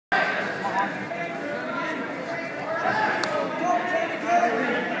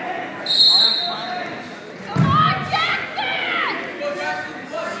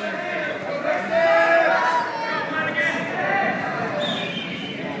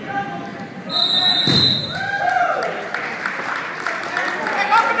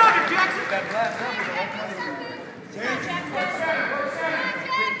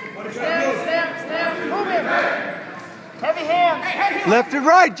and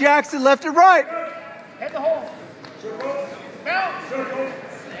right, Jackson. Left and right. Head the hole. Circle. Out. Circle.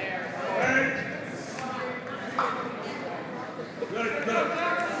 Good.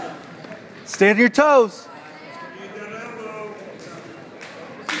 Stand on your toes.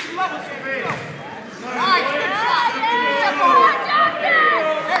 Nice, good shot. Step on, Jackson.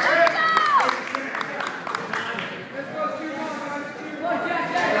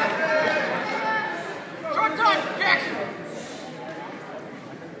 Short time, Jackson.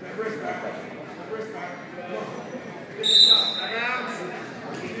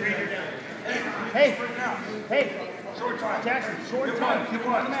 Hey. Short time. Jackson, short time. Keep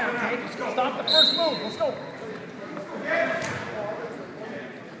on the mat, okay? Let's go. Stop the first move. Let's go.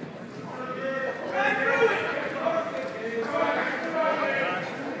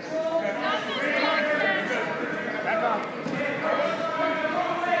 Back up.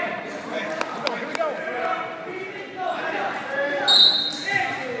 Here we go.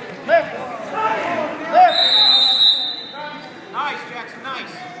 Lift. Nice, Jackson,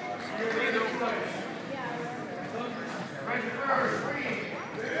 nice.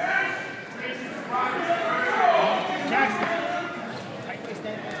 Jackson. Tightly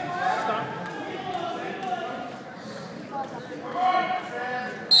stand. Stop.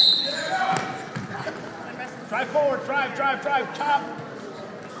 Drive forward, drive. Chop.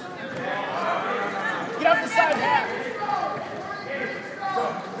 Get up the side half.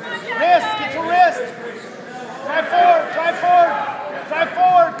 Wrist, get your wrist. Drive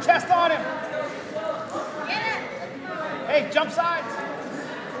forward. Chest on him. Hey, jump sides.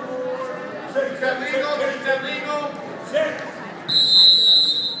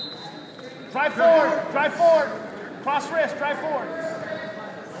 Drive forward. Cross wrist, drive forward.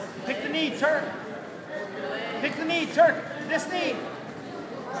 Pick the knee, turn. This knee.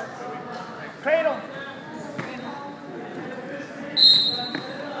 Cradle.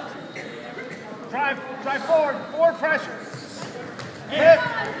 Drive forward pressure. Lift.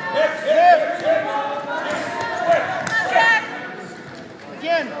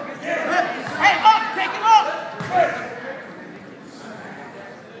 Again. Hey, up, take him up.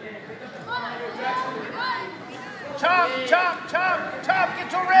 Chop,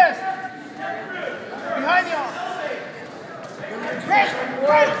 get your wrist. Behind the arm.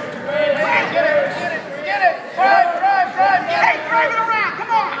 Get it. Drive, get it. Drive it around,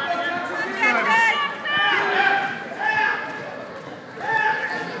 come on.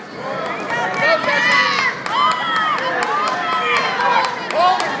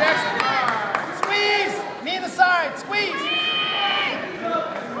 Hold it, Jackson. Squeeze. Knee in the side. Squeeze.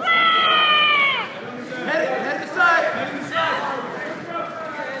 Head to the side.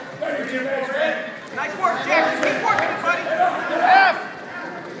 Nice work, Jackson. Keep working, buddy. Half.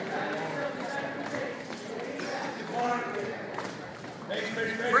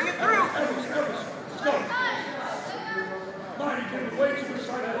 Bring it through.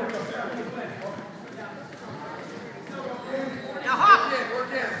 Now hop.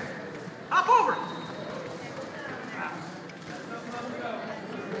 Hop over.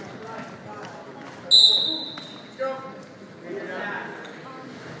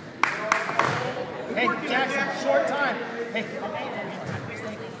 Hey, Jackson, short time. Hey,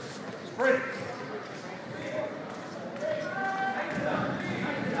 Sprint.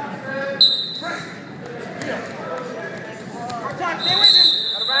 Short time, stay with him.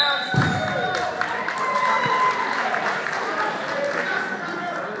 Out of bounds.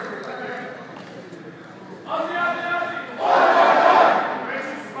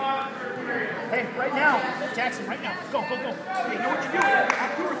 Hey, right now, Jackson, right now. Go. Hey, you know what you're doing.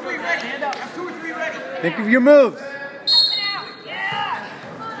 Have 2 or 3 ready. Stand up. Have 2 or 3 ready. Think of your moves.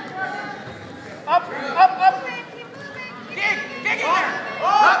 Up. Dig in there.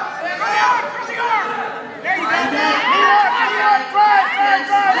 Up. Throw the arm. There you go. Knee arm, drive.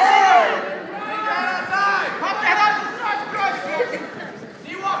 Outside. Pop that up to the side. Good.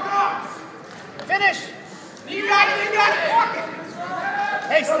 Knee walk up. Finish. You got it. Walk it.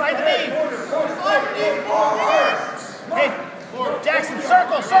 Hey, slide the knee. Slide your knee forward. Hey, Jackson,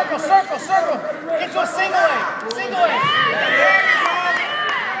 circle. Get to a single leg.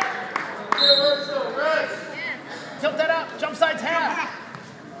 Tilt that up. Jump sides half.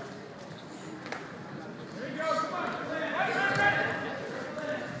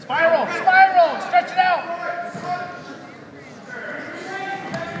 Spiral. Stretch it out.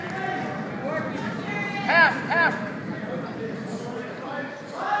 Half.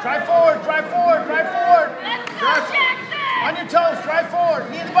 Drive forward. On your toes, drive forward.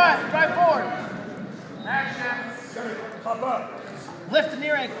 Knee in the butt, drive forward. Action. Pop up. Lift the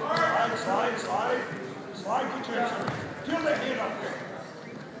near ankle. Slide. Get your chin. Do the hand up here.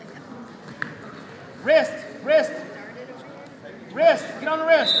 Wrist, wrist. Wrist, get on the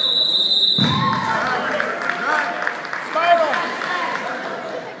wrist. Spiral.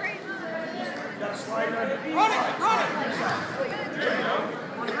 Run it!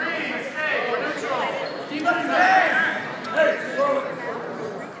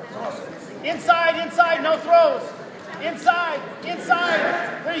 Inside, no throws. Inside.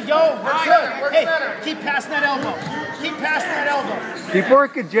 There you go. Good. Hey, keep passing that elbow. Keep passing that elbow. Keep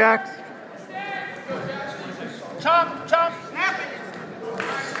working, Jax. Chop. Snap it!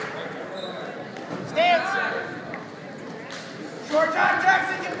 Stance. Short time,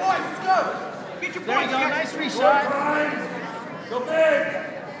 Jackson, get points, let's go! Get your There points, you go. Jackson. Nice reshot. Go big.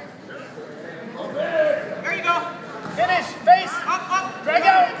 Go big. There you go. Finish. Face. Up. Drag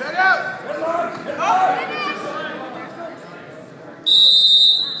out. Drag out. Headlock. Up.